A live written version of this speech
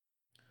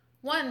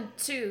One,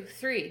 two,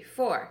 three,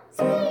 four.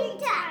 Screen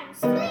time,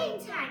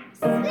 screen time,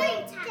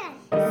 screen time,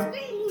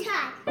 screen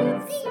time.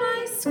 It's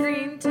my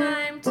screen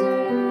time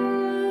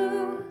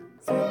too.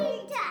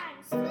 Screen time,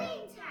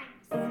 screen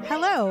time.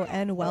 Hello,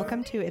 and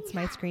welcome to It's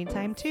My Screen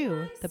Time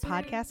Too, the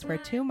podcast where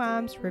two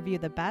moms review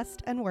the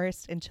best and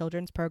worst in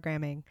children's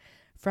programming.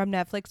 From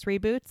Netflix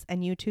reboots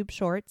and YouTube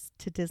shorts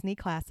to Disney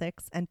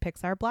classics and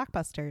Pixar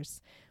blockbusters.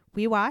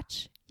 We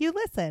watch, you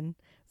listen.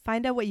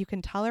 Find out what you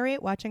can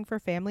tolerate watching for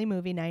family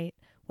movie night,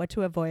 what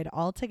to avoid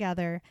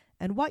altogether,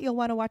 and what you'll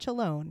want to watch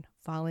alone,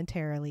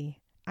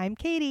 voluntarily. I'm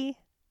Katie.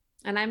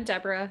 And I'm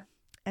Deborah.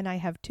 And I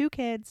have two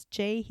kids.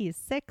 Jay, he's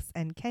 6,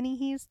 and Kenny,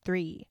 he's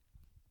 3.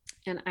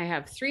 And I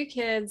have 3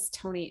 kids.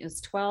 Tony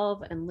is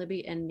 12, and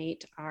Libby and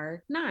Nate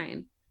are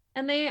 9.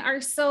 And they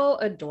are so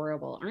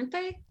adorable, aren't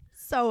they?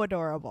 So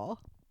adorable.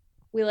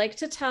 We like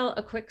to tell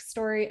a quick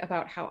story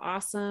about how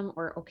awesome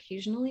or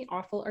occasionally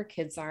awful our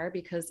kids are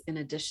because in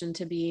addition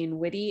to being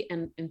witty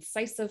and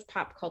incisive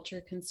pop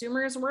culture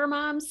consumers, we're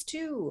moms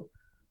too.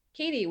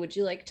 Katie, would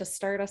you like to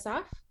start us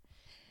off?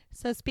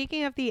 So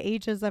speaking of the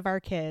ages of our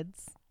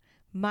kids,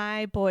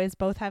 my boys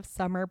both have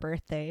summer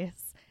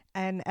birthdays.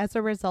 And as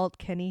a result,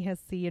 Kenny has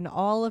seen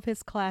all of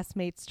his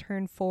classmates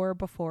turn 4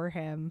 before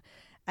him.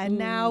 And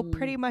now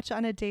pretty much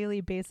on a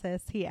daily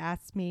basis, he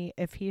asks me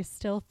if he's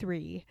still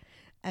 3.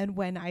 And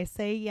when I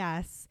say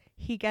yes,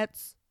 he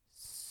gets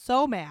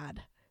so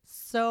mad,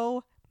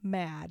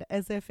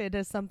 as if it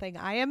is something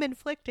I am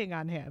inflicting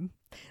on him.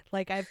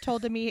 Like I've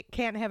told him he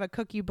can't have a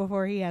cookie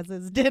before he has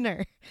his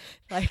dinner.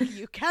 Like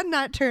you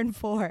cannot turn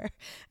 4.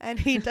 And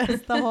he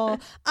does the whole,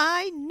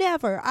 I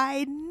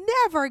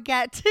never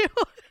get to.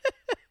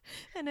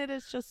 And it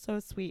is just so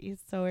sweet.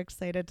 He's so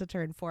excited to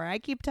turn 4. I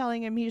keep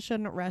telling him he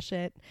shouldn't rush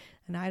it.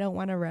 And I don't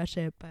want to rush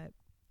it, but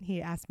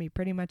he asks me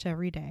pretty much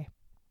every day.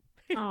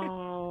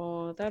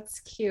 Oh,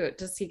 that's cute.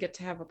 Does he get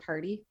to have a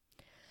party?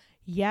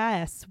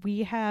 Yes,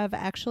 we have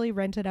actually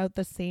rented out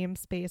the same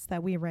space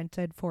that we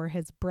rented for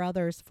his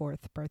brother's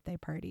 4th birthday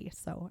party.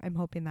 So I'm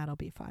hoping that'll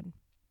be fun.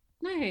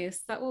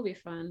 Nice. That will be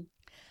fun.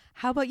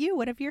 How about you?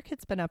 What have your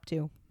kids been up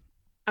to?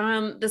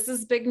 This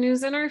is big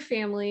news in our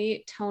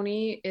family.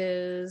 Tony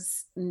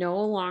is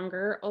no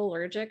longer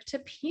allergic to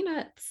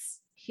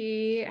peanuts.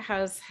 He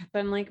has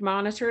been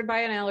monitored by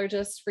an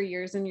allergist for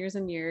years and years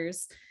and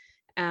years.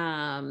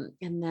 And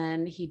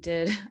then he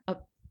did a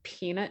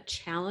peanut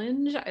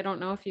challenge. I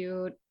don't know if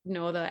you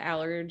know the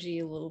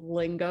allergy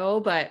lingo,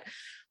 but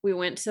we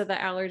went to the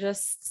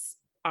allergist's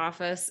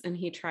office and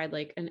he tried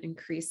an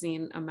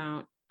increasing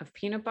amount of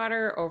peanut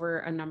butter over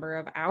a number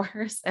of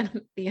hours. And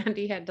at the end,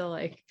 he had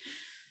to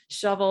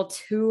shovel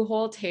 2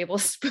 whole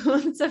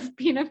tablespoons of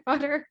peanut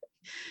butter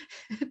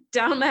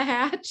down the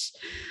hatch.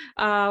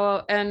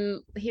 And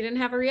he didn't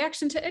have a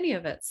reaction to any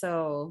of it.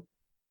 So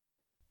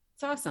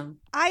it's awesome.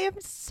 I am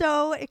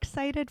so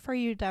excited for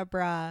you,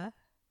 Deborah.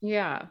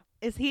 Yeah.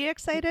 Is he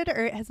excited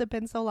or has it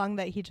been so long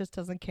that he just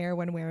doesn't care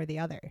one way or the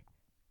other?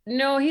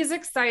 No, he's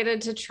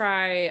excited to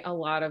try a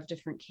lot of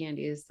different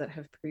candies that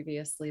have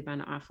previously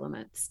been off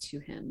limits to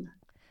him.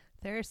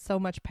 There's so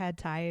much pad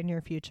thai in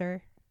your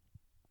future.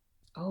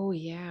 Oh,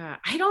 yeah.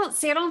 I don't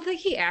think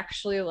he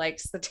actually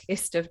likes the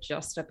taste of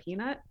just a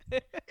peanut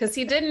because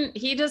he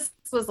just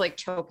was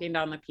choking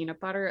down the peanut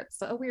butter.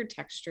 It's a weird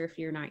texture if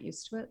you're not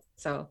used to it.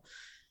 So,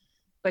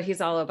 but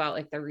he's all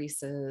about the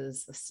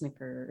Reese's, the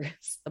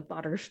Snickers, the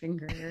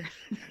Butterfinger.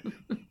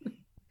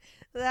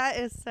 That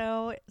is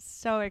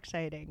so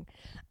exciting.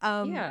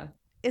 Yeah.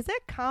 Is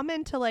it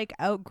common to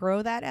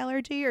outgrow that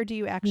allergy or do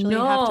you actually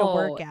have to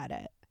work at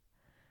it?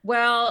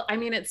 Well, I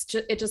mean, it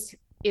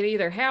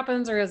either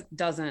happens or it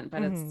doesn't,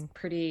 but it's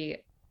pretty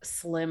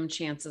slim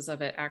chances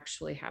of it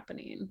actually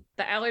happening.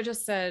 The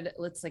allergist said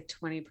it's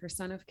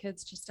 20% of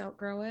kids just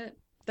outgrow it.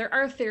 There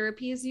are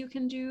therapies you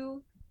can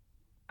do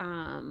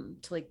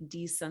to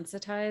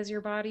desensitize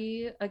your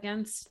body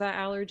against the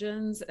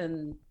allergens.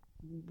 And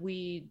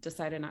we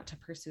decided not to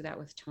pursue that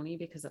with Tony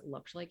because it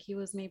looked like he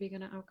was maybe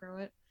going to outgrow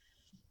it.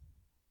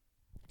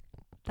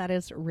 That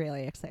is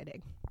really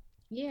exciting.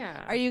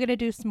 Yeah. Are you going to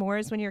do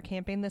s'mores when you're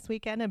camping this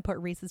weekend and put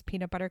Reese's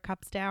peanut butter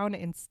cups down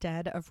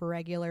instead of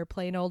regular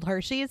plain old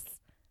Hershey's?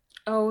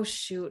 Oh,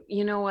 shoot.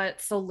 You know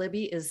what? So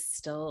Libby is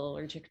still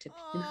allergic to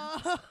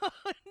peanuts.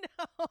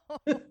 Oh,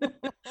 no.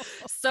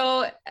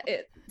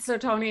 So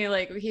Tony,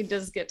 he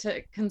does get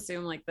to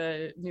consume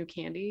the new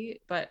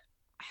candy, but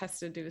has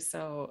to do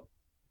so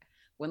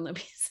when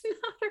Libby's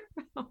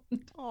not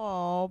around.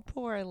 Oh,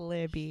 poor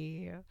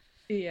Libby.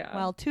 Yeah.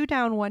 Well, 2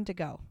 down, 1 to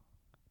go.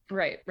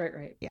 Right.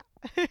 Yeah.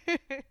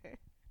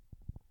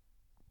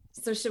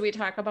 So should we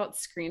talk about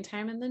screen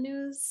time in the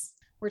news?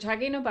 We're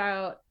talking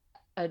about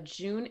a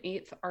June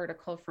 8th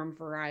article from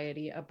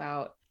Variety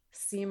about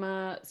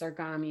Seema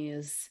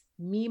Zarghami's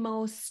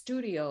Mimo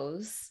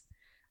Studios.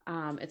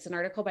 It's an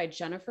article by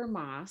Jennifer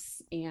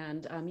Moss,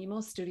 and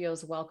Mimo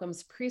Studios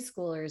welcomes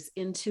preschoolers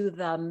into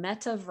the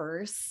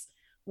metaverse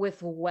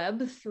with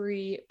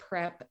Web3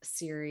 prep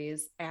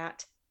series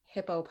at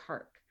Hippo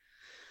Park.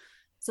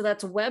 So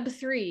that's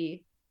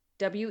Web3,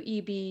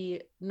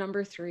 WEB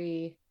number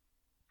 3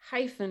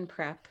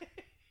 prep,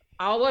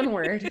 all one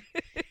word,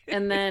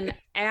 and then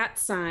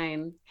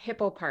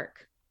 @Hippo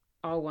Park,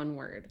 all one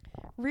word.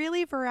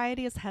 Really,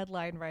 Variety's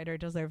headline writer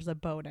deserves a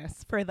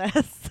bonus for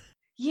this.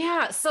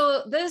 Yeah,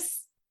 so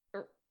this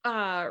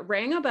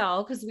rang a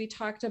bell because we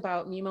talked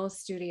about Mimo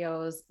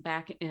Studios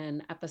back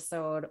in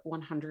episode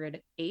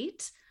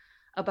 108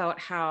 about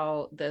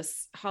how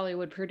this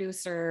Hollywood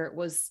producer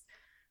was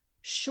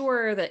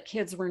sure that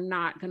kids were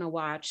not going to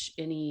watch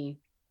any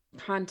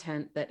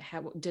content that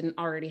didn't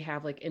already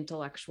have like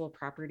intellectual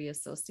property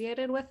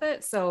associated with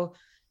it. So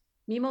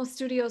Mimo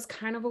Studios,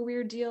 kind of a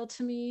weird deal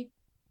to me.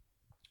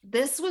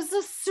 This was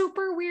a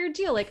super weird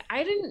deal. Like,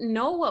 I didn't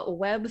know what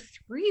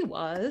Web3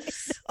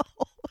 was.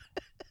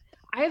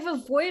 I've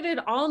avoided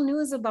all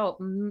news about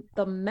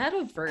the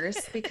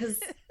metaverse because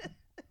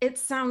it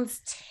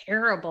sounds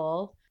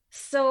terrible.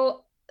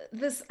 So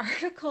this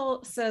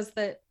article says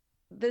that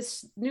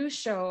this new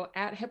show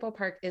 @Hippo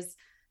Park is,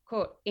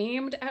 quote,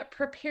 aimed at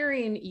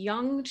preparing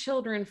young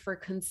children for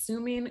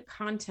consuming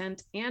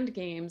content and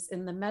games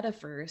in the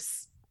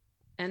metaverse,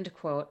 end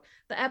quote.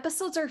 The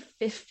episodes are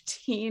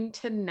 15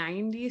 to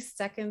 90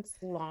 seconds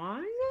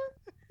long.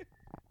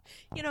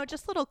 You know,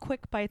 just little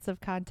quick bites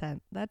of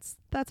content. That's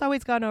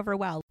always gone over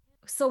well.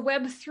 So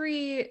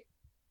Web3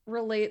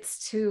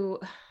 relates to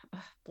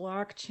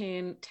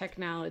blockchain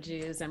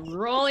technologies. I'm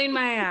rolling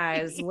my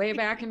eyes way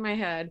back in my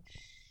head.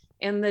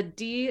 And the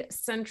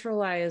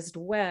decentralized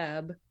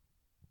web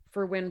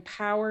for when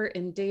power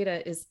and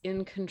data is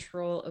in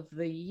control of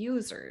the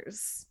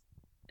users.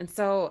 And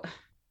so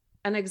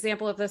an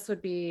example of this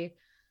would be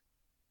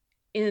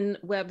in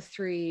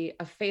Web3,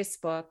 a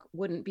Facebook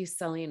wouldn't be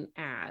selling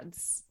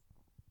ads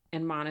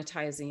and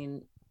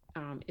monetizing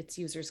its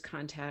users'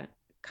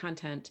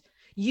 content.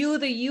 You,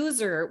 the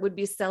user, would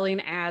be selling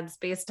ads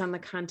based on the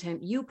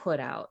content you put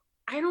out.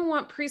 I don't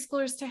want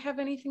preschoolers to have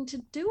anything to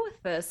do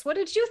with this. What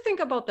did you think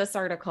about this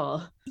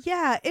article?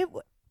 Yeah,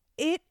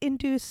 it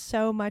induced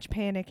so much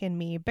panic in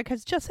me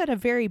because just at a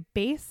very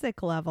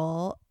basic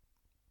level,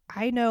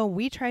 I know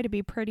we try to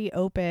be pretty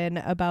open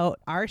about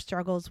our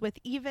struggles with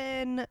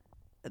even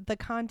the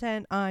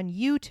content on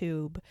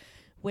YouTube,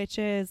 which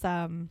is,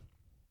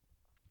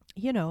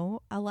 you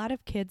know, a lot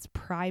of kids'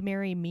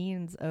 primary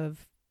means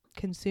of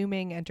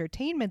consuming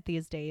entertainment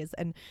these days,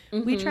 and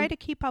we try to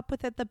keep up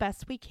with it the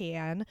best we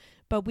can,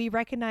 but we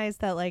recognize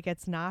that like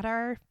it's not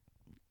our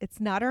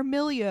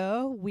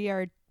milieu. We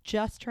are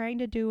just trying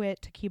to do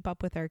it to keep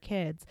up with our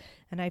kids,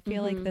 and I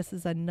feel like this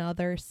is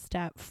another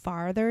step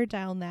farther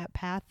down that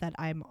path that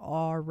I'm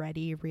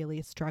already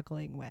really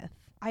struggling with.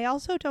 I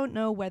also don't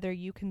know whether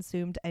you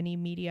consumed any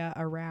media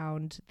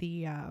around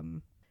the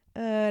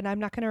and I'm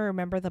not going to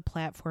remember the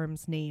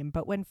platform's name,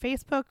 but when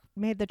Facebook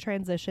made the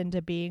transition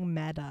to being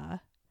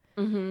Meta,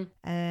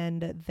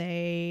 and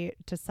they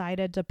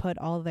decided to put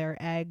all their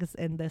eggs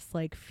in this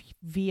like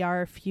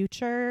VR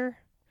future,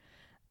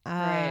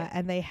 Right.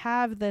 and they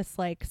have this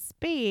like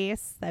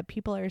space that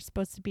people are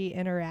supposed to be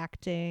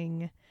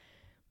interacting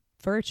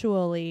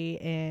virtually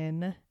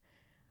in.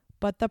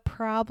 But the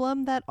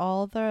problem that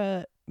all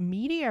the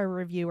media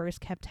reviewers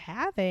kept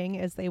having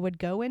is they would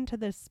go into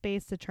this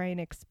space to try and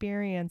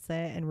experience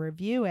it and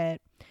review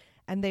it,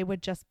 and they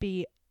would just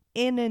be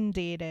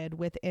inundated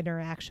with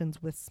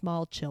interactions with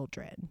small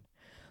children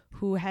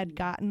who had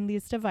gotten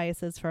these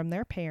devices from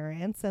their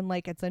parents, and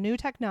like it's a new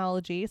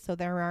technology, so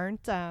there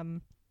aren't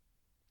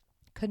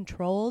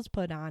controls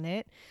put on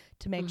it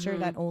to make sure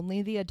that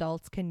only the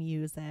adults can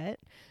use it.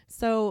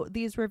 So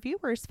these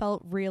reviewers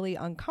felt really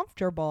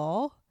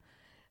uncomfortable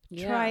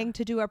trying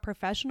to do a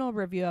professional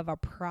review of a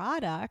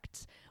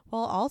product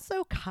while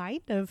also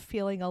kind of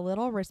feeling a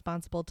little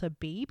responsible to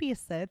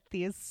babysit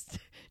these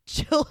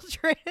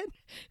children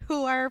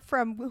who are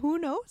from who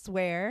knows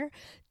where,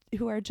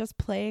 who are just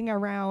playing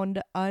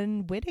around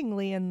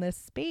unwittingly in this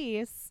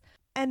space.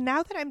 And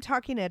now that I'm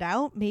talking it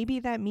out, maybe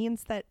that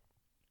means that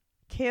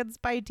kids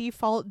by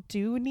default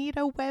do need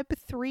a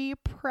Web3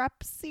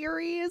 prep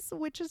series,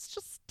 which is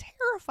just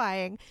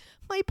terrifying.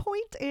 My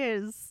point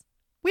is,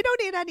 we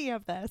don't need any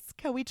of this.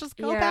 Can we just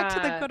go back to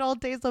the good old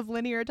days of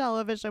linear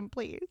television,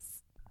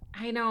 please?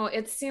 I know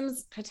it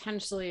seems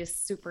potentially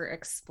super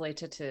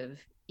exploitative,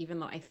 even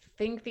though I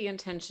think the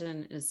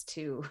intention is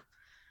to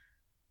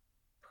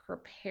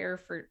prepare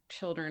for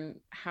children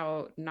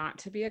how not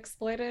to be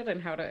exploited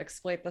and how to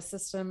exploit the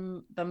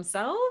system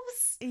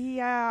themselves.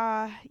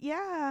 Yeah,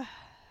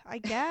 I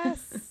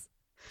guess.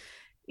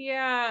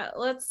 Yeah,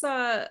 let's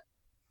I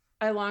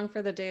long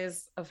for the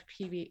days of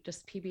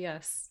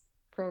PBS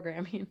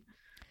programming.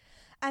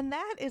 And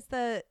that is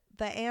the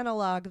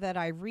analog that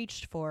I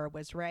reached for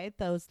was, right,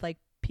 those like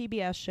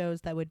PBS shows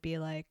that would be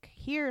like,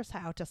 here's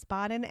how to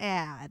spot an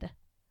ad.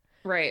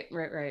 Right.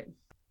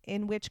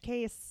 In which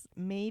case,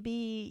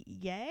 maybe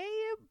yay,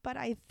 but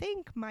I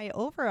think my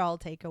overall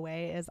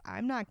takeaway is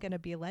I'm not going to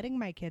be letting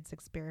my kids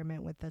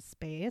experiment with this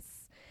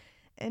space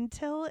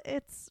until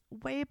it's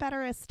way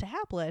better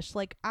established.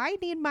 Like, I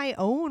need my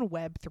own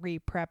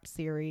Web3 prep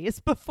series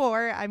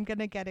before I'm going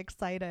to get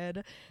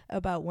excited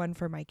about one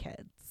for my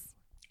kids.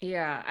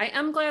 Yeah, I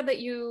am glad that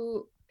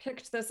you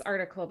picked this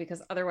article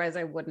because otherwise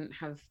I wouldn't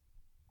have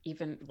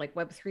even like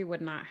Web3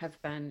 would not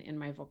have been in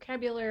my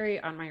vocabulary,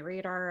 on my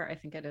radar. I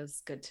think it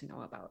is good to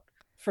know about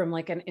from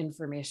like an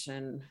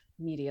information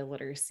media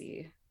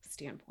literacy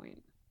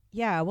standpoint.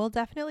 Yeah, we'll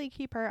definitely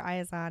keep our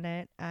eyes on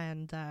it,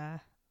 and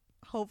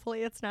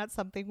hopefully it's not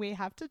something we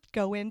have to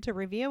go into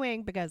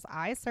reviewing, because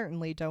I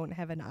certainly don't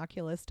have an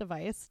Oculus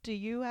device. Do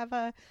you have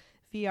a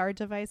VR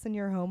device in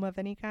your home of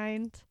any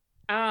kind?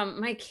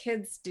 My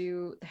kids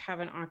do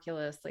have an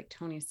Oculus. Like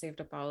Tony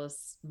saved up all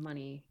his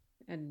money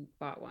and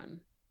bought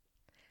one.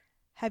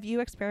 Have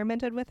you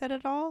experimented with it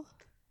at all?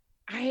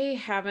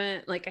 I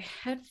haven't, like I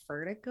had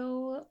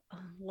vertigo.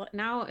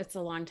 Now it's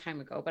a long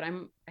time ago, but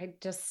I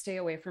just stay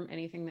away from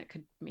anything that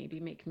could maybe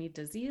make me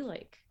dizzy,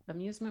 like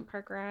amusement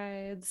park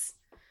rides,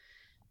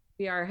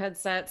 VR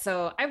headset.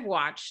 So I've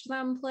watched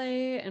them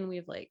play, and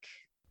we've like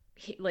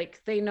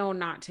they know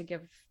not to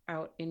give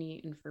out any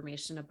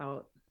information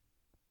about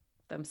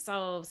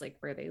themselves, like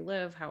where they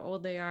live, how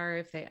old they are,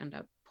 if they end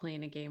up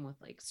playing a game with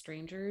like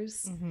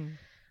strangers. Mm-hmm.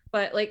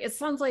 But like it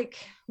sounds like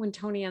when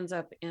Tony ends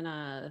up in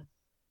a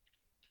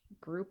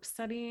group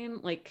setting,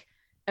 like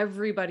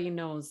everybody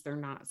knows they're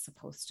not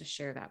supposed to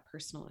share that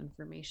personal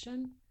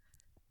information.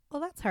 Well,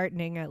 that's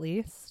heartening at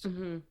least.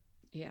 Mm-hmm.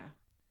 Yeah.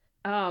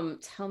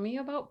 Tell me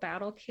about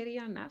Battle Kitty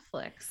on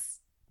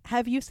Netflix.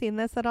 Have you seen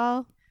this at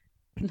all?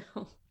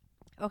 No.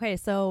 Okay,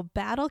 so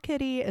Battle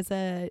Kitty is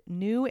a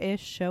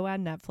new-ish show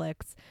on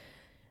Netflix,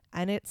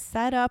 and it's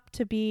set up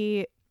to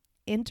be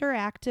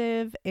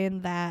interactive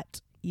in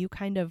that you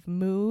kind of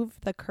move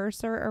the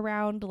cursor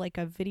around like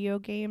a video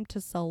game to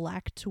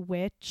select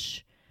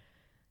which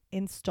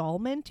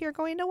installment you're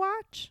going to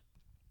watch.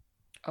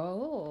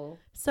 Oh.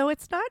 So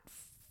it's not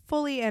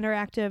fully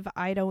interactive,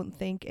 I don't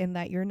think, in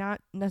that you're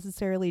not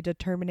necessarily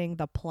determining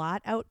the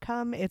plot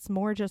outcome. It's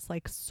more just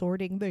like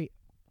sorting the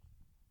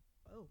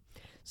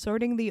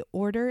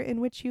order in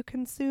which you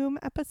consume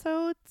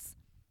episodes.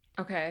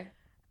 Okay.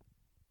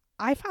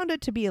 I found it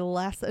to be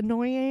less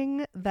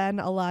annoying than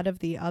a lot of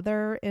the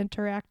other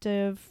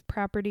interactive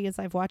properties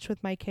I've watched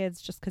with my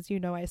kids, just because,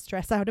 I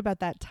stress out about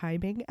that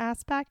timing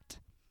aspect.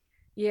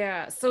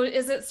 Yeah. So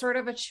is it sort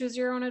of a choose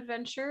your own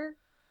adventure?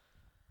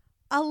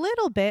 A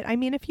little bit. I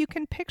mean, if you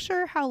can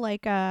picture how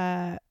like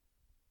an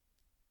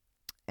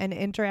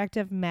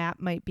interactive map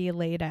might be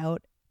laid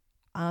out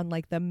on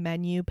like the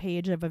menu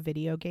page of a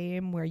video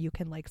game where you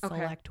can like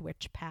select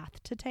which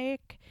path to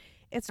take,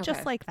 it's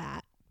just like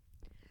that.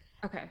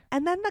 Okay.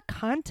 And then the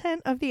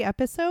content of the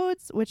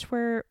episodes, which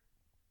were,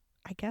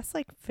 I guess,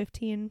 like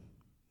 15,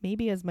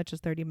 maybe as much as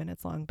 30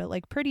 minutes long, but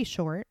like pretty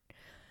short,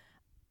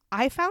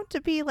 I found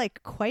to be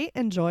like quite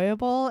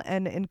enjoyable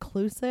and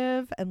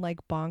inclusive and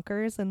like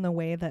bonkers in the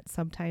way that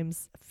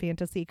sometimes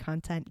fantasy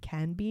content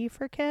can be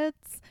for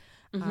kids.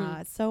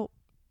 Mm-hmm. So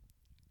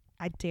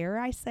I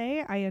dare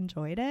say I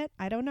enjoyed it.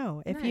 I don't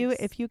know. Nice.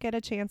 If you get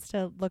a chance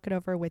to look it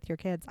over with your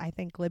kids, I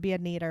think Libby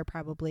and Nate are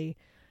probably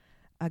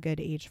a good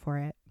age for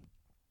it.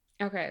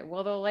 Okay.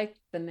 Well, they'll like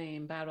the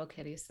name Battle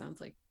Kitty. Sounds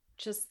like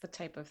just the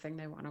type of thing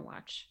they want to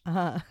watch.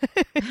 Uh-huh.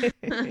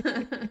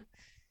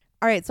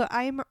 All right, so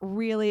I'm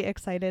really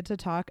excited to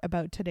talk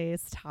about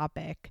today's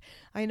topic.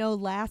 I know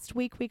last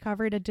week we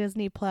covered a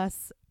Disney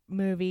Plus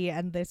movie,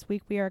 and this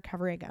week we are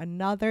covering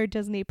another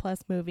Disney Plus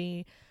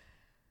movie.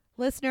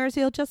 Listeners,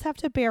 you'll just have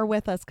to bear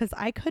with us because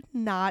I could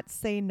not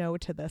say no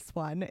to this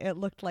one. It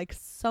looked like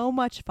so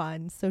much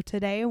fun. So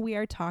today we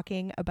are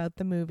talking about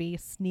the movie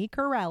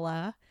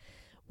Sneakerella,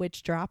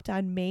 which dropped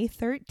on May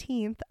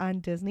 13th on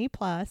Disney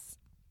Plus.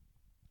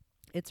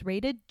 It's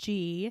rated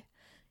G.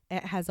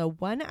 It has a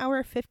 1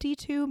 hour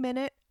 52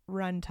 minute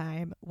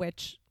runtime,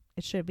 which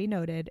it should be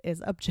noted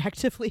is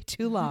objectively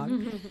too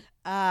long.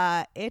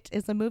 It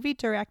is a movie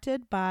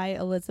directed by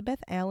Elizabeth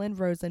Allen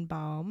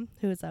Rosenbaum,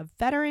 who is a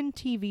veteran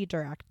TV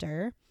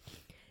director.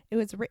 It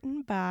was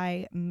written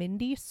by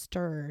Mindy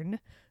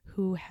Stern,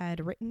 who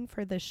had written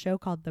for this show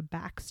called The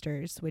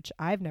Baxters, which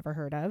I've never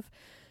heard of.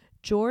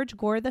 George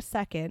Gore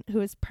II,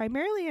 who is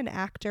primarily an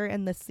actor,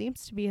 and this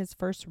seems to be his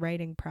first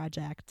writing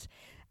project.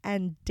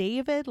 And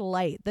David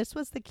Light, this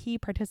was the key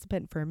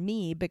participant for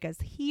me because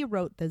he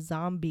wrote the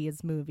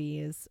Zombies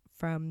movies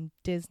from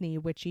Disney,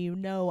 which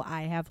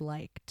I have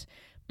liked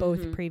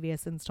both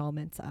previous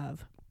installments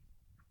of.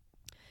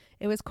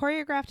 It was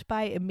choreographed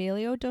by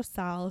Emilio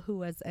Dosal, who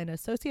was an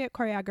associate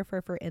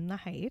choreographer for In the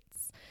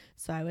Heights.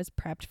 So I was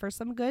prepped for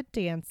some good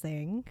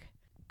dancing.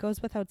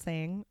 Goes without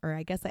saying, or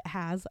I guess it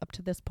has up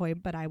to this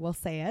point, but I will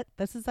say it.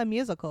 This is a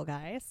musical,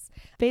 guys.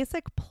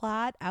 Basic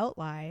plot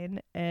outline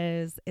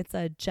is it's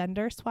a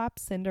gender swap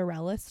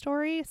Cinderella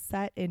story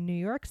set in New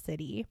York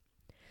City.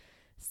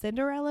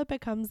 Cinderella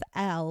becomes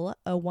Elle,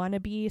 a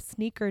wannabe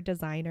sneaker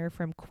designer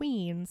from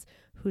Queens,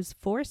 who's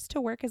forced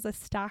to work as a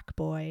stock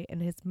boy in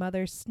his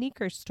mother's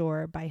sneaker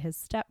store by his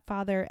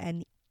stepfather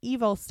and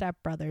evil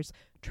stepbrothers.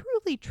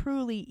 Truly,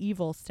 truly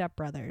evil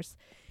stepbrothers.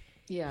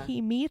 Yeah.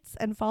 He meets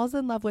and falls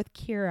in love with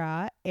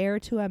Kira, heir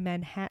to a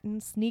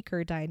Manhattan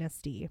sneaker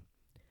dynasty.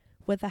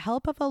 With the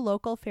help of a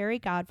local fairy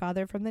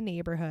godfather from the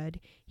neighborhood,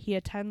 he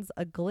attends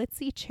a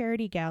glitzy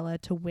charity gala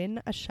to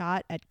win a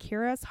shot at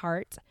Kira's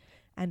heart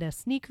and a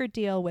sneaker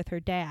deal with her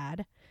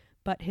dad.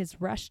 But his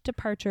rushed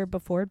departure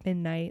before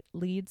midnight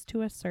leads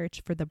to a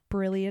search for the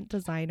brilliant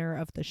designer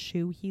of the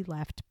shoe he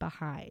left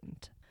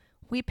behind.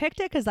 We picked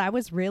it because I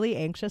was really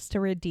anxious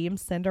to redeem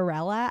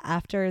Cinderella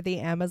after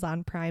the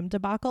Amazon Prime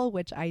debacle,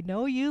 which I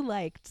know you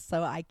liked,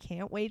 so I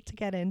can't wait to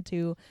get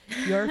into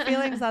your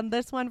feelings on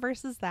this one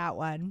versus that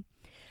one.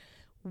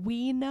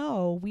 We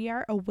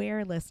are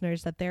aware,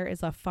 listeners, that there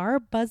is a far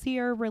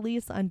buzzier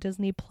release on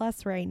Disney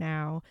Plus right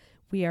now.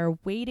 We are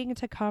waiting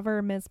to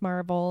cover Ms.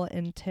 Marvel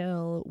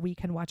until we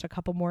can watch a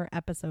couple more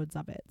episodes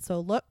of it. So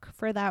look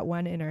for that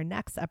one in our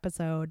next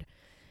episode.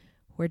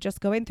 We're just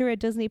going through a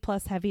Disney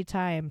Plus heavy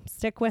time.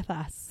 Stick with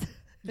us.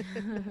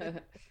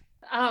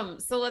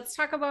 So let's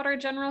talk about our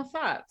general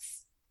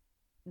thoughts.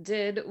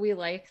 Did we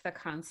like the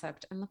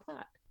concept and the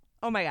plot?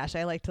 Oh my gosh,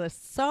 I liked this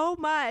so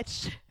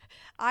much.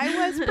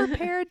 I was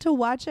prepared to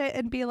watch it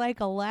and be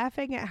like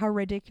laughing at how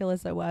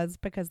ridiculous it was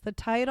because the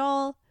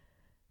title,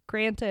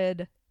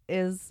 granted,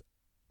 is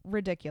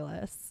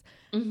ridiculous.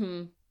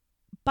 Mm-hmm.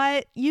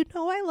 But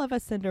I love a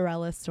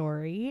Cinderella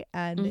story,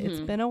 and it's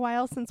been a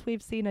while since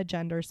we've seen a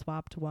gender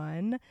swapped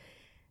one.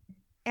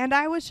 And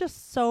I was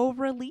just so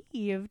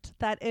relieved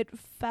that it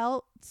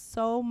felt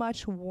so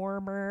much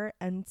warmer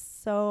and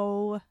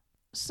so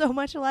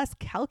much less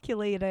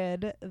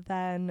calculated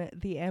than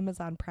the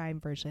Amazon Prime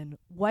version.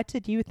 What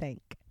did you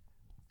think?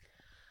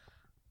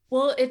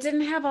 Well, it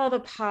didn't have all the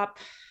pop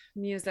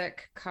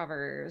music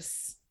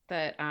covers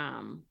that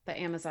the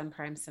Amazon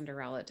Prime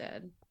Cinderella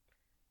did.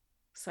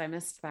 So I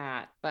missed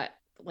that, but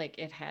like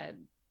it had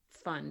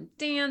fun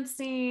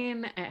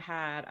dancing. It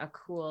had a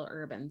cool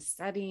urban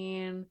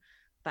setting.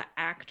 The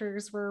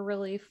actors were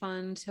really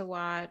fun to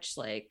watch,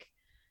 like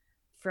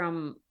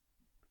from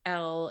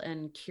Elle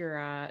and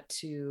Kira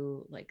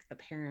to like the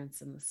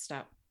parents and the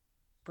step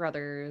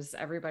brothers.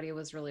 Everybody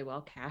was really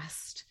well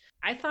cast.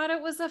 I thought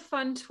it was a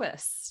fun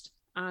twist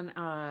on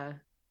a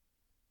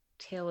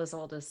tale as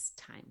old as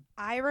time.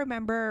 I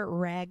remember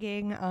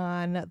ragging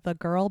on the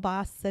girl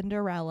boss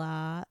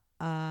Cinderella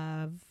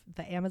of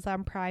the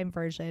Amazon Prime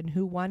version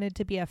who wanted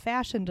to be a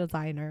fashion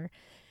designer.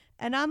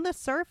 And on the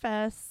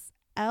surface,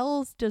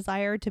 Elle's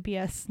desire to be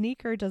a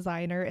sneaker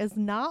designer is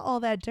not all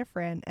that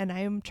different. And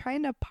I'm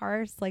trying to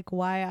parse like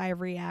why I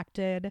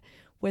reacted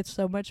with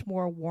so much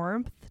more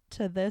warmth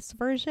to this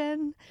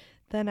version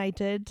than I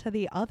did to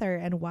the other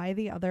and why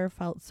the other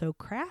felt so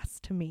crass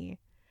to me.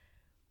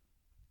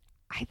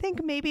 I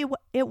think maybe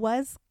it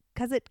was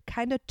because it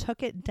kind of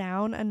took it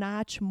down a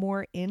notch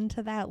more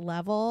into that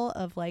level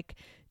of like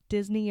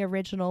Disney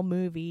original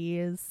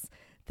movies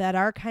that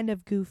are kind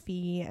of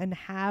goofy and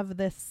have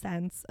this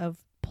sense of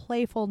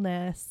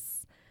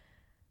playfulness.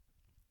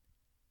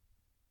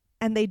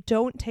 And they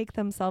don't take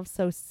themselves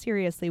so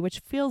seriously, which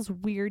feels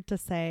weird to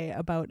say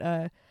about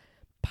a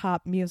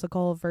pop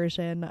musical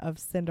version of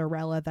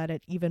Cinderella that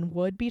it even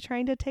would be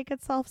trying to take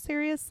itself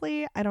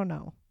seriously. I don't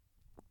know.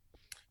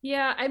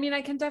 Yeah, I mean,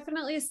 I can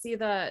definitely see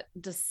the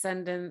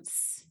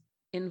Descendants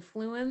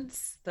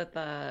influence that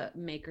the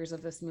makers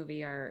of this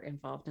movie are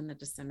involved in the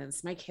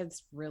Descendants. My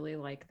kids really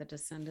like the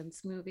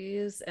Descendants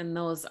movies, and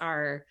those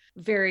are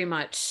very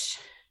much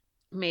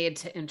made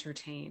to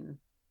entertain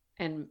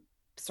and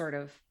sort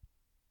of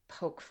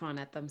poke fun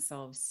at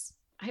themselves.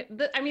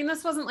 I mean,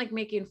 this wasn't like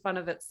making fun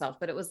of itself,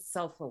 but it was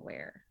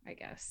self-aware, I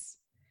guess.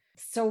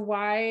 So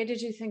why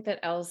did you think that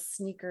Elle's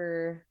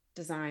sneaker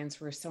designs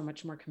were so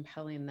much more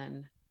compelling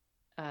than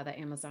the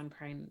Amazon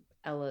Prime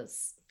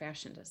Ella's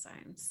fashion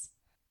designs?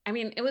 I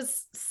mean, it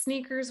was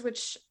sneakers,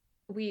 which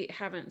we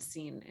haven't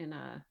seen in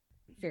a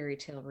fairy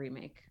tale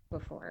remake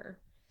before.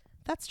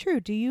 That's true.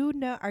 Do you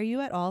know, are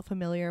you at all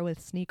familiar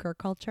with sneaker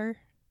culture?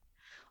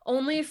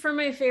 Only from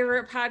my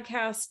favorite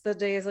podcast, the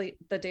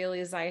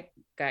Daily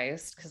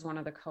Zeitgeist, because one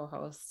of the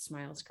co-hosts,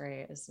 Miles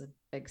Gray, is a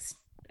big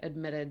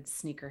admitted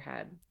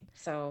sneakerhead.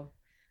 So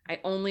I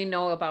only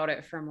know about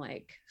it from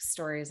like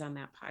stories on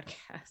that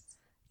podcast.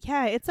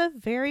 Yeah, it's a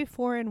very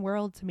foreign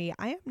world to me.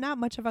 I am not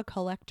much of a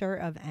collector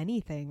of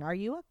anything. Are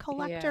you a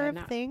collector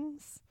of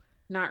things?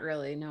 Not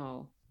really,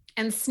 no.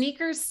 And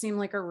sneakers seem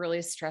like a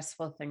really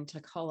stressful thing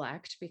to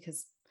collect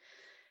because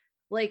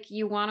like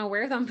you want to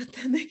wear them, but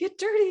then they get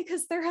dirty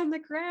because they're on the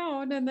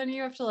ground. And then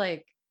you have to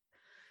like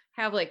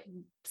have like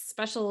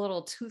special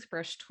little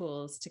toothbrush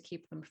tools to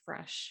keep them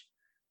fresh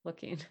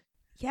looking.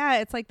 Yeah,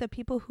 it's like the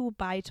people who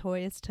buy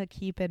toys to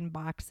keep in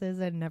boxes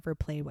and never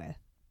play with.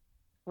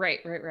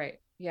 Right.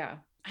 Yeah.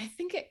 I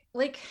think it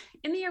like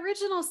in the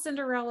original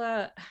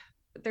Cinderella,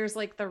 there's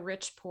like the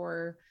rich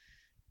poor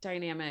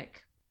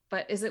dynamic,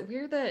 but is it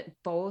weird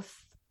that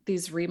both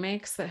these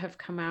remakes that have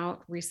come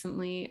out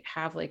recently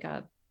have like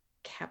a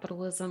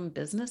capitalism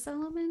business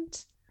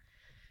element?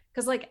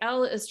 Because like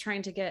Elle is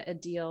trying to get a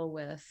deal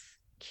with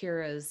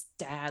Kira's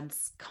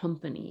dad's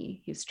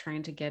company. He's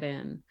trying to get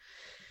in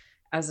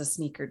as a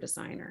sneaker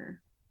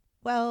designer.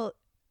 Well,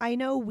 I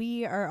know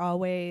we are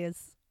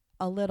always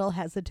a little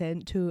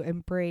hesitant to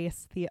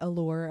embrace the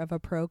allure of a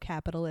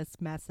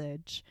pro-capitalist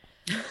message.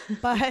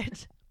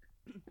 But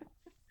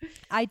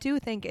I do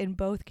think in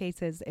both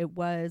cases it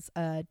was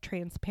a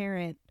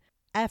transparent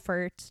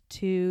effort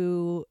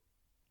to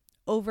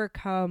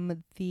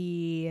overcome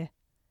the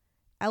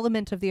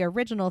element of the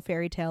original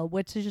fairy tale,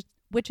 which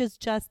is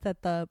just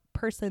that the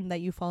person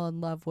that you fall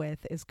in love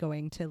with is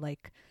going to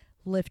like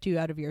lift you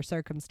out of your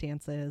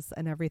circumstances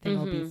and everything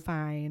will be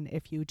fine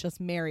if you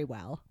just marry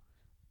well.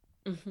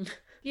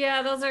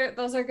 Yeah, those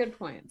are good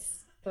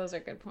points. Those are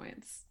good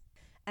points.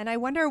 And I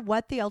wonder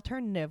what the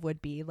alternative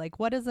would be. Like,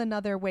 what is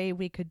another way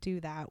we could do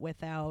that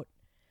without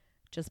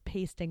just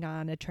pasting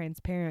on a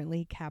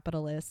transparently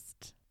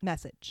capitalist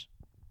message?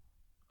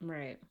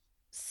 Right.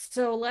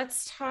 So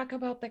let's talk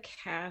about the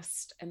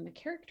cast and the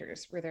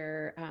characters. Were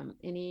there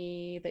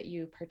any that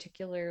you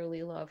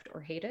particularly loved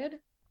or hated?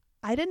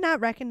 I did not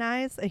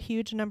recognize a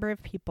huge number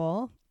of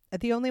people.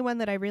 The only one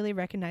that I really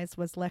recognized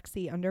was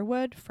Lexi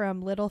Underwood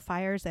from Little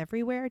Fires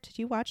Everywhere. Did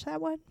you watch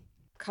that one?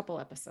 Couple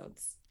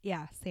episodes.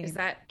 Yeah, same. Is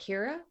that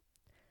Kira?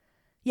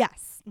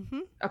 Yes. Mm-hmm.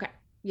 Okay.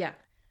 Yeah.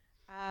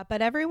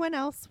 But everyone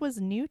else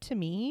was new to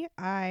me.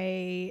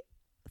 I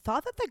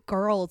thought that the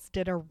girls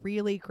did a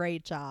really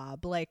great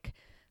job. Like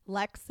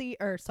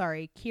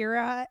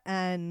Kira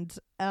and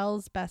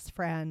Elle's best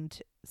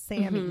friend,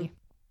 Sammy,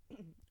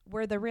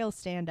 were the real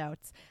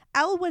standouts.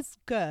 Elle was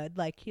good.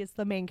 Like, he's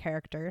the main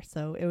character,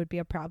 so it would be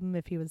a problem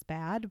if he was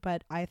bad.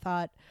 But I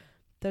thought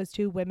those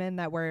two women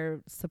that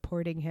were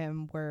supporting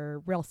him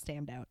were real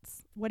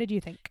standouts. What did you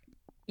think?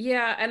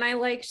 Yeah, and I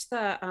liked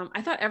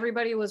I thought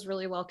everybody was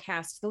really well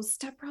cast. Those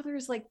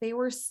stepbrothers, like, they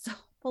were so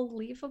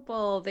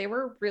believable. They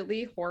were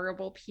really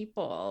horrible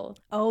people.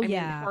 Oh, I mean,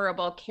 yeah.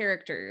 horrible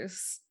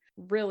characters.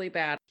 Really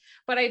bad.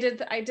 But I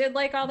did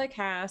like all the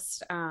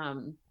cast.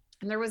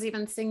 And there was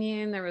even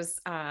singing. There was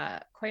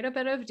quite a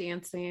bit of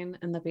dancing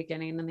in the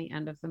beginning and the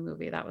end of the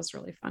movie. That was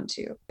really fun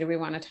too. Do we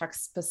want to talk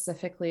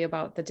specifically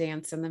about the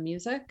dance and the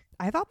music?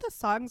 I thought the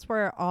songs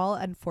were all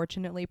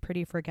unfortunately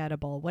pretty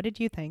forgettable. What did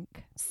you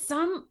think?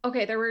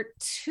 There were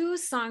two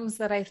songs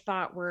that I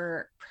thought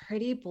were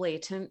pretty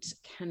blatant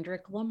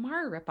Kendrick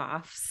Lamar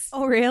ripoffs.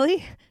 Oh,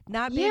 really?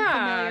 Not being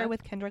familiar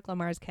with Kendrick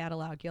Lamar's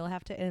catalog. You'll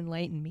have to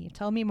enlighten me.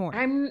 Tell me more.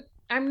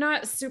 I'm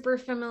not super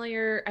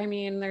familiar. I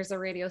mean, there's a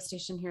radio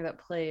station here that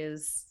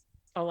plays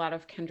a lot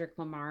of Kendrick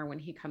Lamar when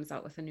he comes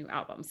out with a new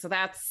album. So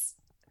that's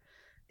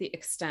the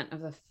extent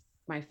of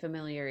my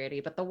familiarity.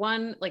 But the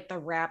one, like the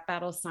rap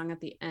battle song at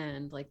the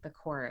end, like the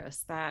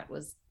chorus, that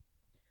was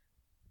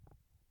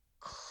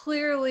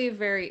clearly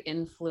very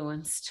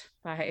influenced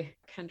by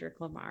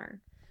Kendrick Lamar.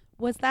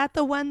 Was that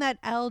the one that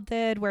Elle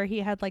did where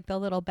he had like the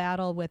little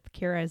battle with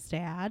Kira's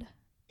dad?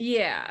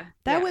 Yeah.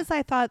 That was,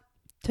 I thought,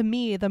 to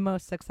me, the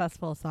most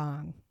successful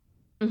song.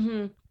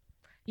 Mm-hmm.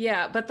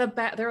 Yeah, but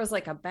there was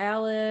like a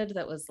ballad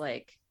that was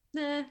like,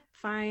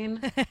 fine.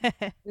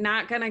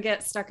 Not gonna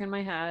get stuck in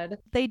my head.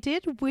 They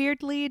did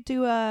weirdly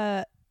do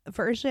a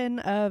version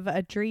of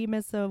A Dream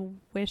Is a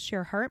Wish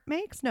Your Heart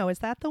Makes. No, is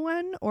that the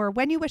one? Or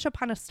When You Wish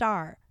Upon a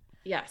Star.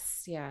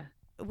 Yes, yeah.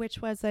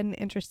 Which was an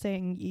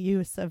interesting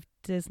use of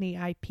Disney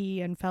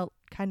IP and felt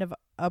kind of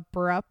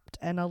abrupt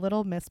and a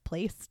little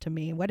misplaced to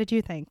me. What did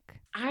you think?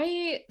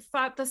 I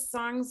thought the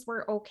songs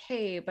were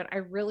okay, but I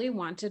really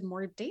wanted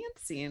more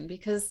dancing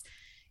because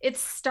it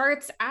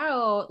starts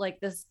out like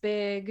this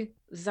big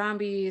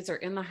zombies or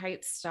in the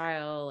Heights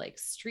style, like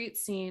street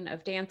scene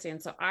of dancing.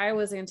 So I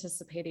was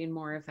anticipating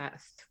more of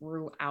that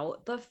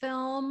throughout the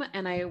film.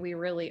 And we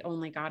really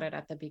only got it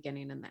at the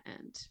beginning and the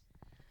end.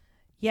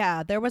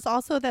 Yeah, there was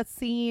also that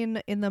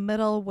scene in the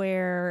middle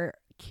where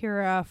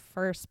Kira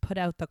first put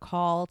out the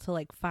call to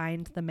like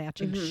find the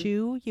matching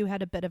shoe. You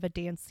had a bit of a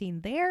dance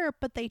scene there,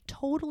 but they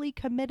totally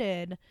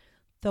committed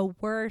the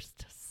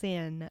worst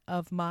sin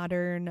of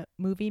modern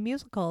movie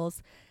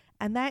musicals.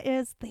 And that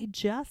is they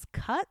just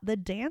cut the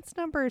dance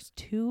numbers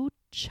too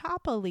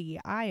choppily.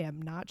 I am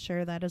not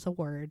sure that is a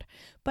word,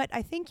 but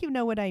I think you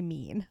know what I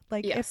mean.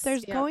 Like, yes, if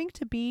there's going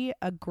to be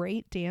a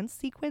great dance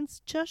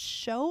sequence, just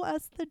show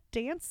us the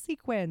dance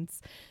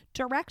sequence.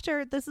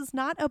 Director, this is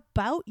not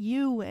about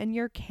you and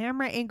your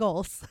camera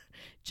angles.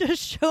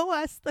 Just show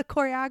us the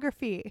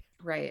choreography.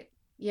 Right.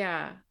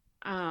 Yeah.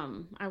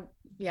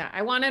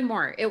 I wanted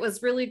more. It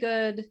was really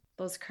good.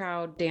 Those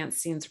crowd dance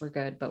scenes were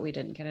good, but we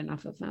didn't get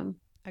enough of them.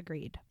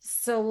 Agreed.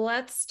 So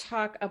let's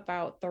talk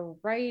about the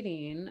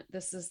writing.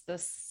 This is the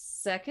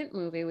second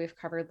movie we've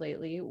covered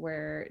lately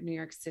where New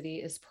York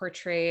City is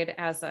portrayed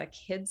as a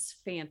kid's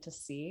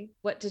fantasy.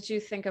 What did you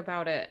think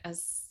about it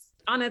as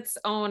on its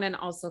own and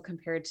also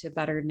compared to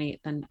Better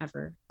Nate Than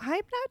Ever?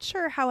 I'm not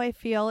sure how I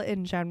feel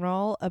in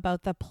general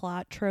about the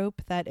plot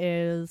trope that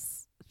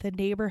is the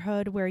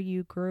neighborhood where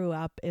you grew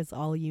up is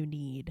all you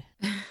need.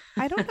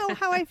 I don't know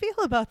how I feel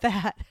about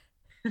that.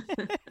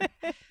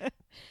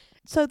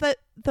 So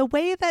the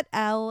way that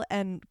Elle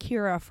and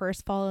Kira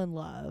first fall in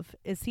love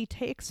is he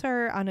takes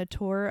her on a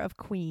tour of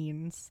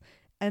Queens,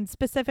 and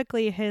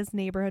specifically his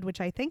neighborhood, which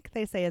I think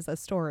they say is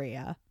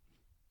Astoria,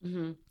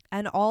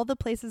 and all the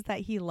places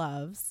that he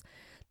loves.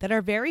 that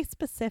are very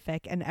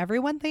specific, and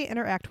everyone they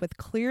interact with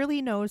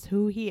clearly knows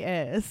who he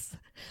is.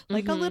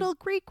 Like a little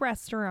Greek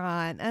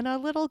restaurant and a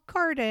little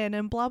garden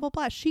and blah, blah,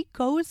 blah. She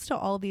goes to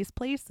all these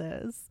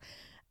places.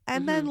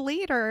 And then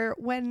later,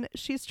 when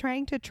she's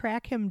trying to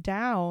track him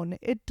down,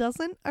 it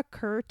doesn't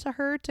occur to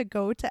her to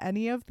go to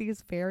any of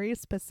these very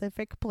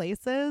specific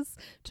places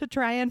to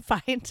try and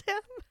find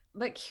him.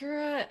 But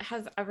Kira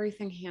has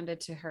everything handed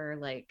to her.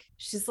 Like,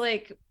 she's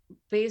like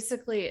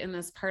basically in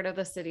this part of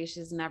the city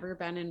she's never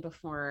been in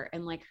before.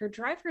 And like her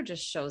driver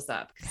just shows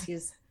up because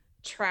he's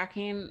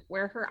tracking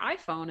where her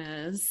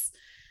iPhone is.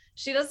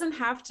 She doesn't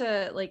have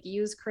to like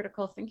use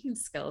critical thinking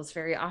skills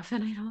very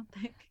often, I don't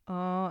think.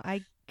 Oh,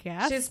 I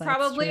guess she's that's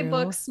probably true.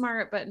 book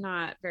smart, but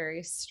not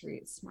very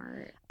street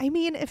smart. I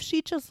mean, if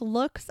she just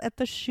looks at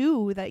the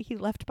shoe that he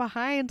left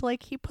behind,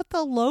 like he put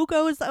the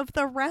logos of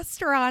the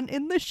restaurant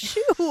in the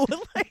shoe.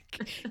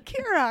 Like,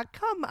 Kira,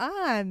 come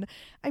on.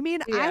 I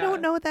mean, I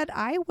don't know that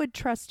I would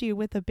trust you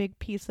with a big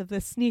piece of the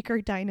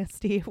sneaker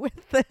dynasty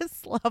with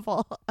this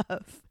level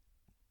of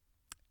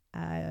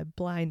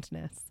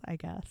blindness, I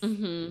guess.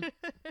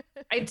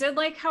 I did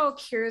like how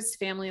Kira's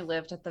family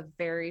lived at the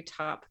very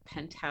top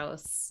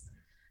penthouse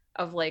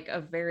of like a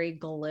very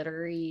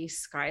glittery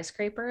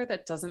skyscraper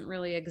that doesn't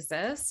really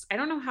exist. I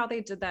don't know how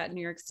they did that in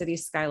New York City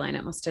skyline.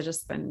 It must have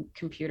just been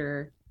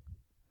computer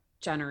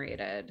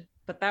generated,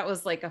 but that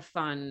was like a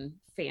fun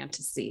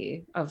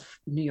fantasy of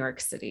New York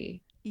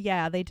City.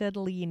 Yeah, they did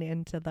lean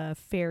into the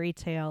fairy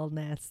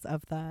tale-ness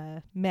of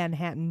the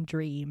Manhattan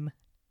dream.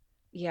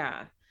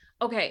 Yeah.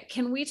 Okay,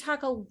 can we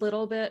talk a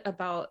little bit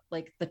about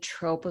like the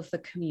trope of the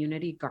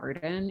community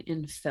garden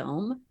in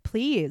film?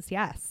 Please,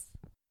 yes.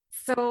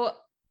 So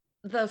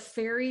the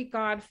fairy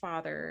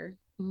godfather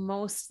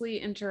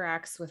mostly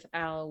interacts with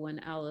Elle when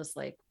Elle is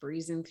like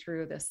breezing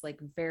through this like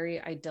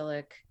very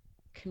idyllic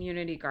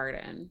community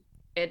garden.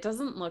 It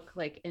doesn't look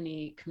like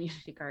any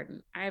community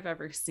garden I've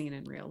ever seen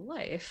in real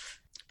life,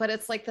 but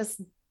it's like this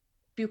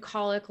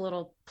bucolic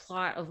little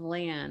plot of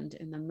land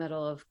in the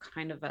middle of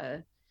kind of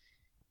a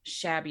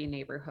shabby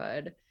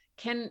neighborhood.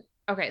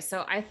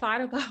 So I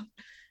thought about,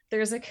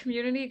 there's a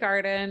community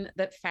garden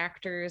that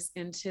factors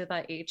into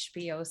the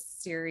HBO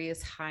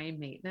series High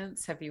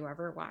Maintenance. Have you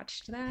ever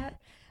watched that?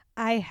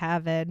 I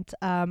haven't.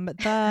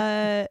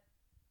 The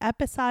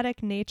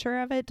episodic nature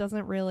of it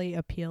doesn't really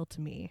appeal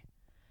to me.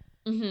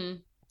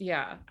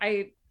 Yeah,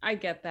 I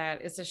get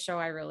that. It's a show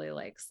I really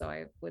like, so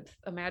I would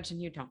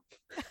imagine you don't.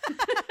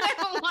 I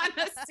don't want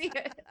to see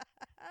it.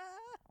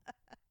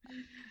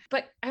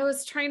 But I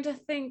was trying to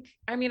think,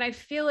 I mean, I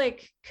feel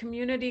like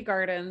community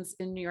gardens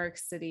in New York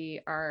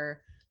City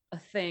are a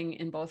thing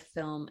in both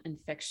film and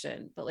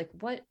fiction, but like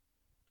what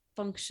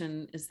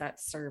function is that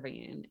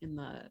serving in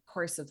the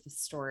course of the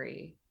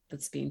story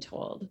that's being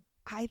told?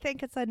 I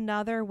think it's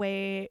another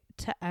way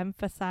to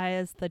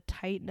emphasize the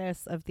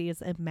tightness of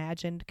these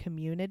imagined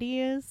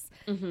communities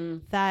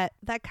that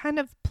kind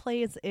of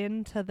plays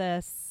into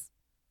this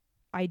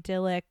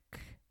idyllic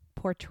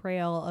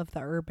portrayal of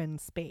the urban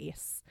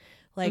space.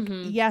 Like,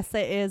 yes,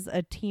 it is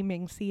a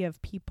teeming sea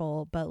of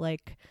people, but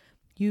like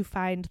you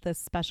find this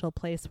special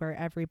place where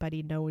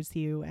everybody knows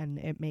you and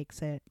it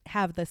makes it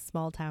have this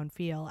small town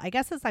feel. I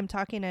guess as I'm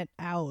talking it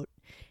out,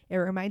 it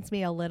reminds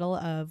me a little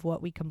of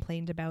what we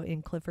complained about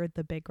in Clifford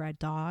the Big Red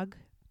Dog.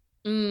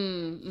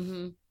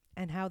 And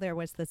how there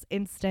was this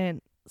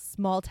instant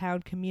small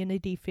town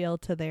community feel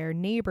to their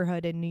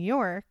neighborhood in New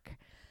York.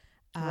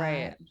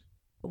 Right.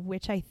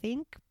 Which I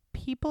think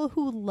people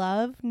who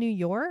love New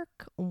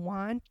York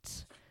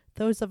want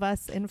those of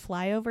us in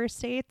flyover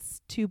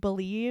states to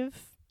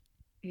believe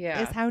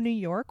is how New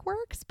York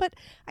works. But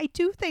I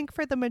do think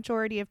for the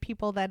majority of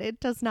people that it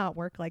does not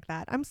work like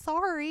that. I'm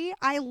sorry.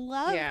 I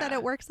love that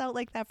it works out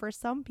like that for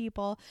some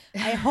people.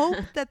 I hope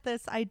that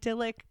this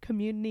idyllic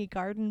community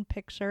garden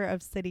picture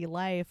of city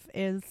life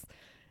is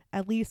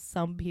at least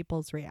some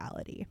people's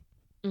reality.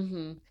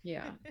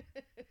 Yeah.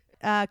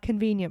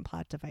 Convenient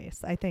plot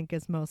device, I think,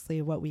 is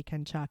mostly what we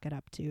can chalk it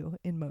up to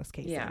in most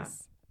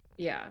cases.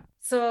 Yeah.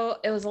 So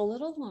it was a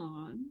little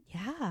long.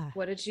 Yeah.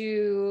 What did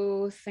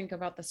you think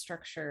about the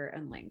structure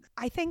and length?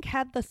 I think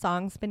had the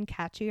songs been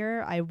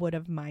catchier, I would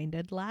have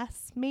minded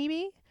less,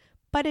 maybe.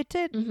 But it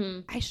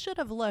did. I should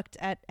have looked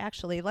at,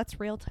 actually,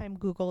 let's real-time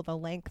Google the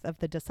length of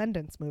the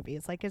Descendants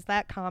movies. Like, is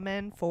that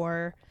common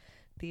for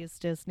these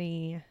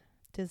Disney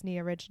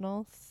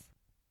originals?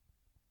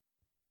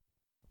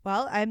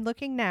 Well, I'm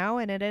looking now,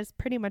 and it is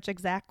pretty much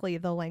exactly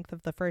the length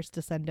of the first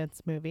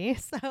Descendants movie.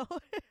 So...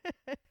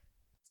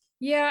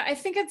 Yeah, I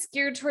think it's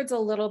geared towards a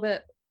little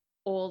bit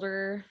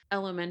older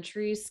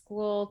elementary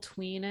school,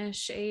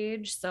 tweenish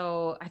age.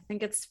 So I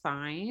think it's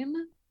fine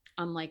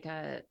on like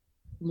a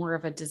more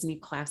of a Disney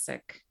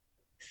classic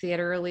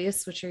theater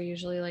release, which are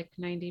usually like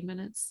 90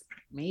 minutes.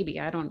 Maybe.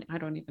 I don't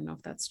even know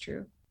if that's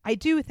true. I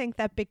do think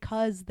that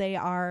because they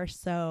are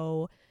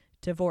so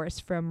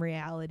divorced from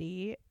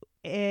reality,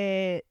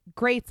 it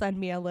grates on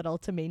me a little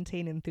to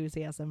maintain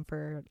enthusiasm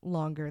for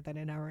longer than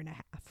an hour and a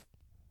half.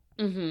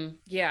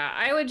 Yeah,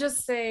 I would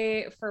just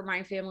say for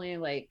my family,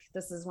 like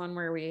this is one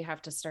where we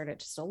have to start it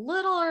just a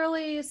little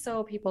early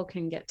so people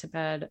can get to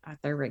bed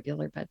at their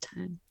regular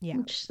bedtime, Yeah.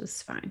 which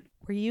is fine.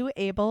 Were you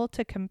able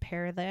to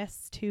compare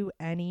this to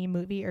any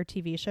movie or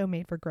TV show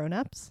made for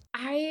grown-ups?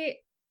 I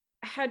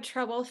had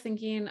trouble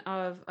thinking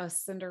of a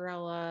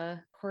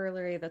Cinderella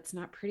corollary that's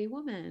not Pretty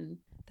Woman.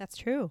 That's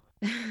true.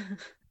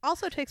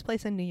 Also takes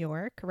place in New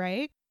York,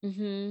 right?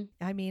 Mm-hmm.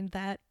 I mean,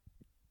 that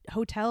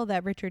hotel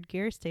that Richard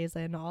Gere stays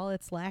in, all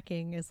it's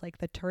lacking is like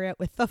the turret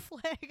with the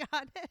flag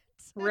on it.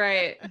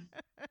 Right.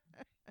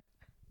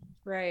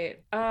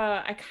 Right.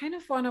 I kind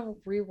of want to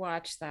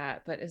rewatch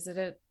that, but is it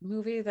a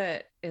movie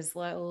that is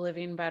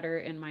living better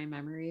in my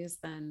memories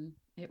than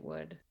it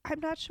would? I'm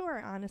not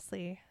sure,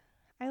 honestly.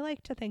 I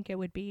like to think it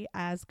would be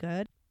as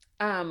good.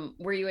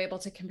 Were you able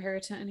to compare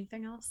it to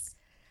anything else?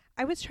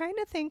 I was trying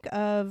to think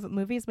of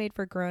movies made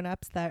for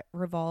grown-ups that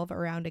revolve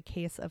around a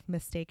case of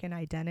mistaken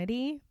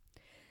identity.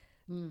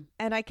 Mm.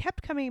 And I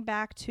kept coming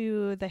back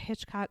to the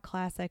Hitchcock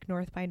classic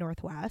North by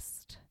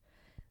Northwest,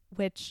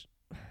 which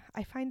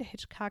I find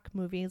Hitchcock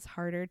movies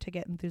harder to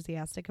get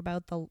enthusiastic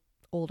about the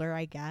older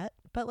I get.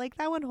 But like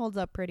that one holds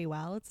up pretty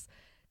well. It's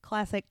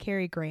classic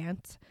Cary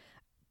Grant.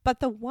 But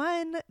the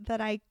one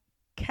that I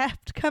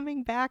kept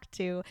coming back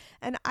to,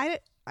 and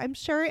I'm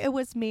sure it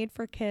was made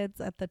for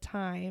kids at the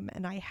time,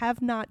 and I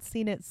have not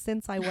seen it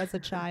since I was a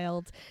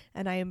child,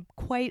 and I am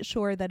quite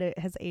sure that it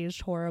has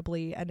aged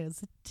horribly and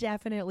is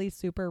definitely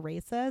super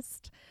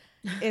racist,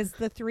 is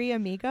The Three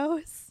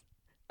Amigos.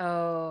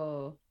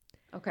 Oh,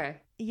 okay.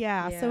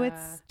 Yeah, so it's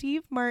Yeah.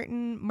 Steve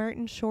Martin,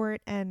 Martin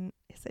Short, and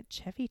is it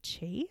Chevy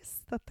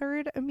Chase, the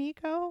third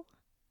amigo?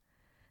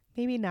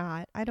 Maybe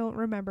not. I don't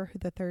remember who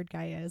the third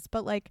guy is,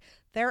 but like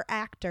they're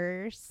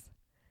actors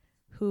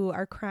who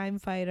are crime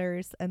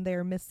fighters and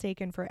they're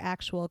mistaken for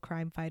actual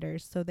crime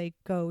fighters. So they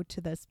go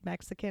to this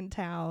Mexican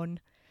town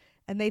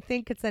and they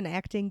think it's an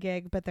acting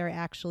gig, but they're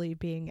actually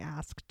being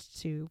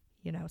asked to,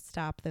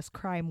 stop this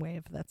crime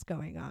wave that's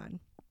going on.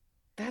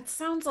 That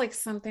sounds like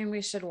something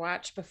we should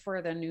watch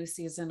before the new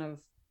season of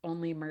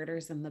Only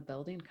Murders in the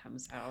Building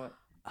comes out.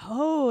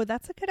 Oh,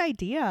 that's a good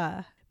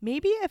idea.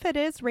 Maybe if it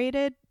is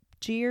rated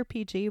G or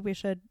PG, we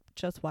should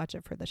just watch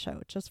it for the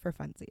show, just for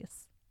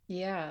funsies.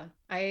 Yeah.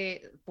 I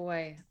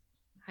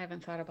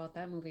haven't thought about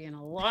that movie in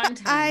a long time.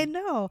 I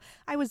know.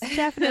 I was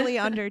definitely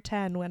under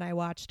 10 when I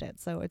watched it,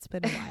 so it's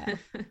been a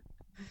while.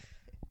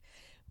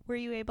 Were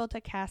you able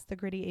to cast the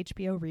gritty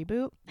HBO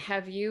reboot?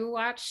 Have you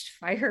watched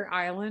Fire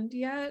Island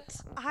yet?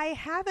 I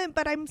haven't,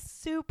 but I'm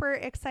super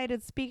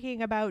excited.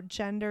 Speaking about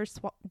gender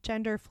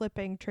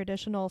flipping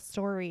traditional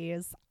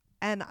stories,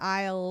 and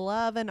I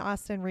love an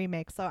Austen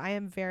remake, so I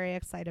am very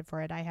excited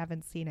for it. I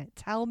haven't seen it.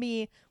 Tell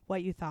me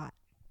what you thought.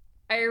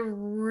 I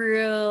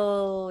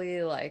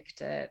really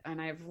liked it,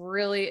 and I've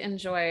really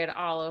enjoyed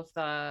all of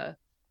the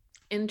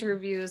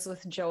interviews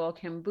with Joel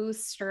Kim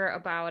Booster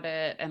about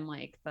it and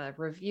like the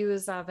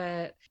reviews of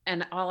it.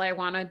 And all I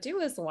want to do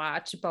is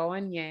watch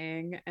Bowen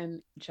Yang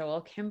and Joel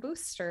Kim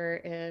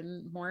Booster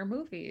in more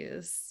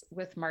movies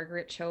with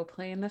Margaret Cho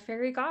playing the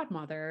fairy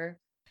godmother.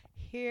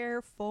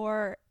 Here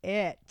for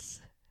it.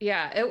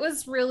 Yeah, it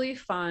was really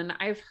fun.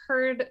 I've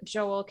heard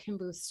Joel Kim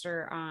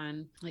Booster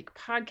on like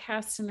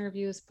podcast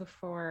interviews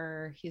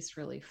before. He's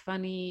really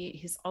funny.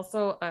 He's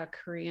also a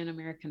Korean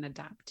American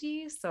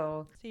adoptee.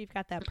 So you've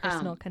got that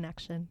personal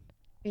connection.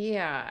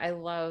 Yeah, I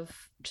love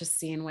just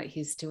seeing what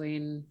he's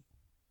doing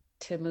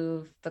to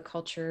move the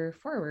culture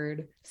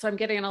forward. So I'm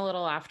getting a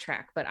little off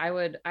track, but I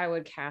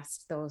would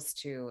cast those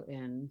two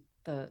in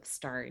the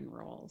starring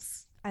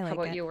roles. I like How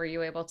about it. you? Were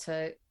you able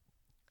to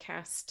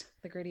cast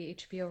the gritty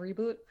HBO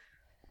reboot?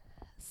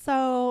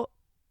 So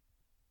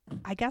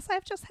I guess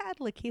I've just had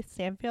Lakeith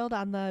Stanfield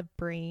on the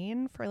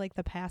brain for like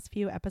the past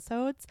few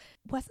episodes.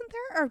 Wasn't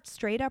there a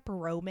straight up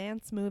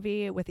romance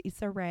movie with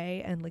Issa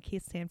Rae and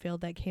Lakeith Stanfield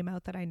that came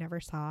out that I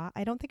never saw?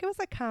 I don't think it was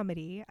a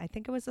comedy. I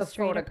think it was a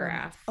straight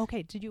Photograph. Up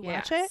okay, did you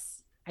watch it?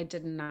 I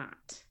did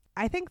not.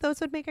 I think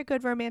those would make a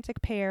good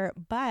romantic pair,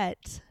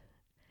 but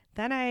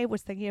then I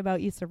was thinking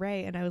about Issa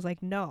Rae and I was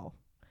like, no.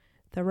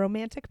 The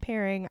romantic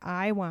pairing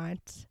I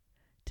want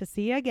to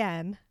see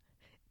again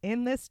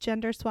in this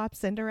gender swap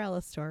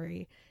Cinderella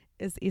story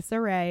is Issa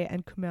Rae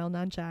and Kumail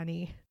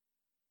Nanjiani.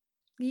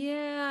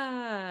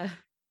 Yeah,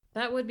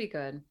 that would be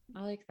good.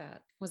 I like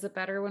that. Was it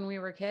better when we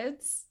were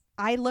kids?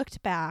 I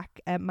looked back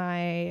at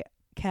my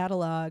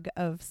catalog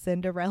of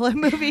Cinderella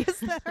movies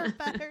that are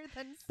better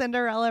than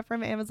Cinderella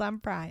from Amazon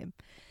Prime.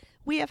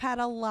 We have had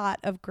a lot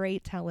of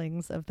great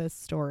tellings of this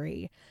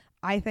story.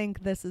 I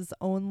think this is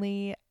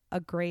only a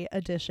great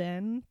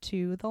addition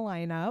to the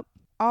lineup.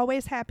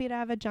 Always happy to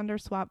have a gender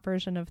swap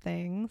version of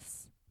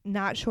things.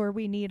 Not sure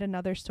we need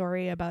another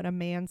story about a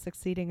man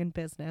succeeding in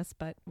business,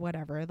 but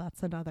whatever.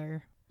 That's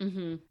another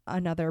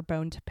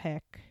bone to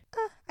pick.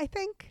 I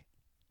think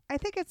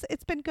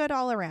it's been good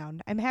all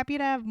around. I'm happy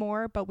to have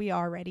more, but we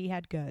already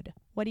had good.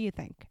 What do you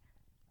think?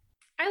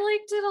 I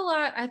liked it a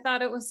lot. I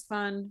thought it was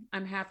fun.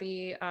 I'm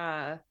happy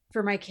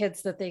for my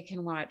kids that they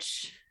can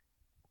watch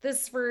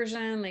this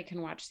version. They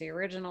can watch the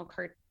original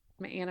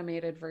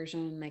animated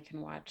version. They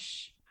can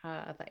watch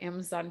the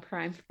Amazon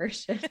Prime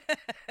version.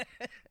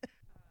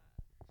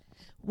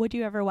 Would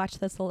you ever watch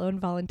this alone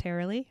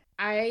voluntarily?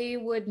 I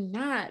would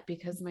not,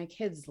 because my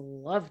kids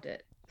loved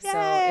it. Yay! So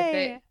if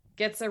it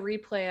gets a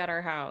replay at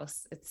our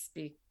house, it's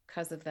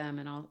because of them,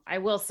 and I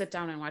will sit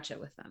down and watch it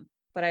with them,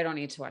 but I don't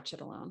need to watch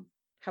it alone.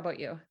 How about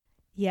you?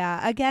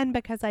 Yeah, again,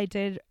 because I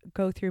did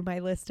go through my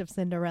list of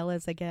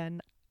Cinderellas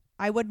again,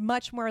 I would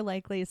much more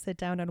likely sit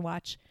down and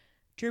watch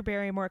Drew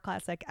Barrymore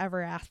classic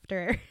Ever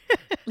After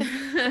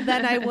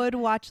than I would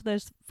watch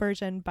this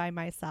version by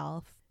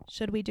myself.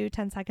 Should we do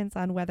 10 seconds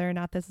on whether or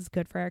not this is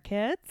good for our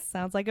kids?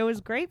 Sounds like it was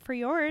great for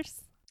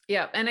yours.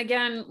 Yeah. And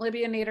again,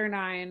 Libby and Nate are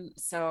 9,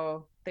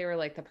 so they were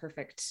like the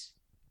perfect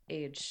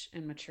age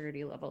and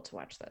maturity level to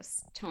watch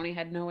this. Tony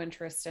had no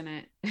interest in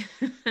it.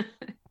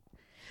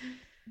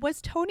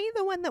 Was Tony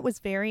the one that was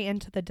very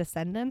into The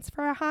Descendants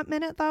for a hot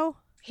minute, though?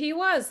 He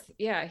was.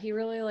 Yeah, he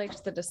really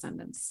liked The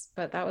Descendants,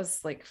 but that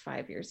was like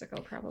 5 years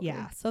ago, probably.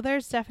 Yeah, so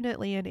there's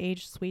definitely an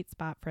age sweet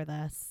spot for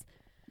this.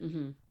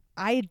 Mm-hmm.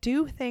 I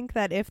do think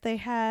that if they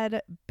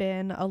had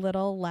been a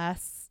little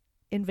less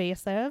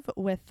invasive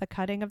with the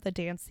cutting of the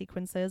dance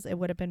sequences, it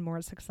would have been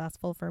more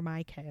successful for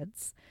my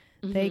kids.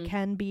 Mm-hmm. They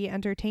can be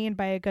entertained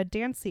by a good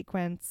dance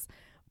sequence,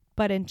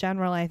 but in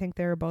general, I think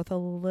they were both a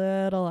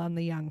little on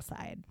the young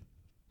side.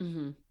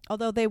 Mm-hmm.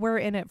 Although they were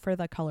in it for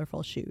the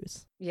colorful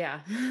shoes. Yeah.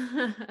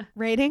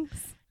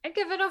 Ratings? I'd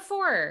give it a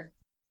 4.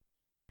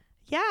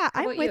 Yeah, How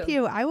I'm about with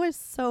you? you. I was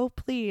so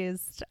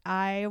pleased.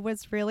 I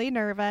was really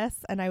nervous,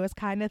 and I was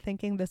kind of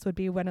thinking this would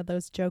be one of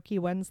those jokey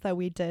ones that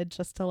we did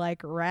just to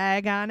like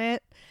rag on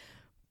it.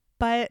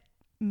 But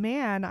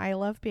man, I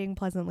love being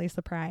pleasantly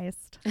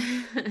surprised.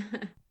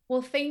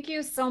 Well, thank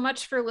you so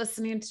much for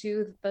listening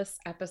to this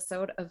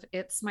episode of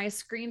It's My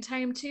Screen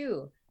Time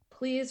Too.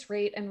 Please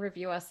rate and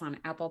review us on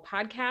Apple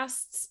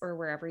Podcasts or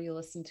wherever you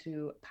listen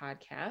to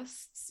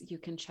podcasts. You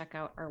can check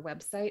out our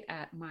website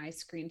at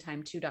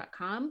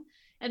myscreentime2.com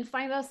and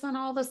find us on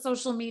all the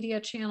social media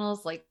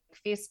channels like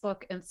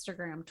Facebook,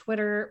 Instagram,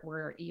 Twitter.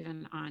 We're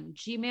even on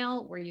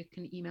Gmail, where you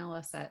can email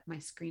us at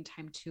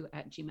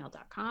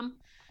myscreentime2@gmail.com.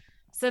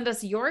 Send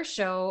us your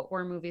show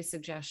or movie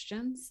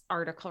suggestions,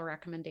 article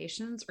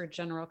recommendations, or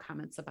general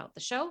comments about the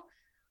show.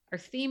 Our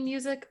theme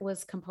music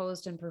was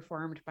composed and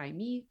performed by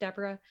me,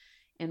 Deborah,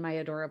 and my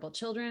adorable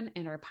children,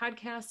 and our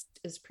podcast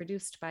is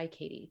produced by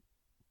Katie.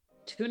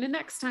 Tune in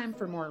next time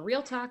for more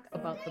real talk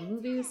about the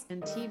movies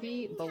and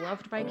TV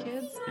beloved by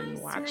kids and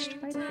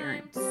watched by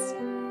parents.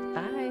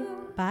 Bye.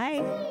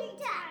 Bye.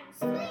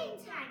 Screen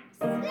time,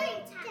 screen time, screen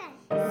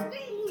time,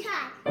 screen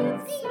time.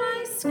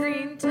 My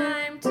screen time.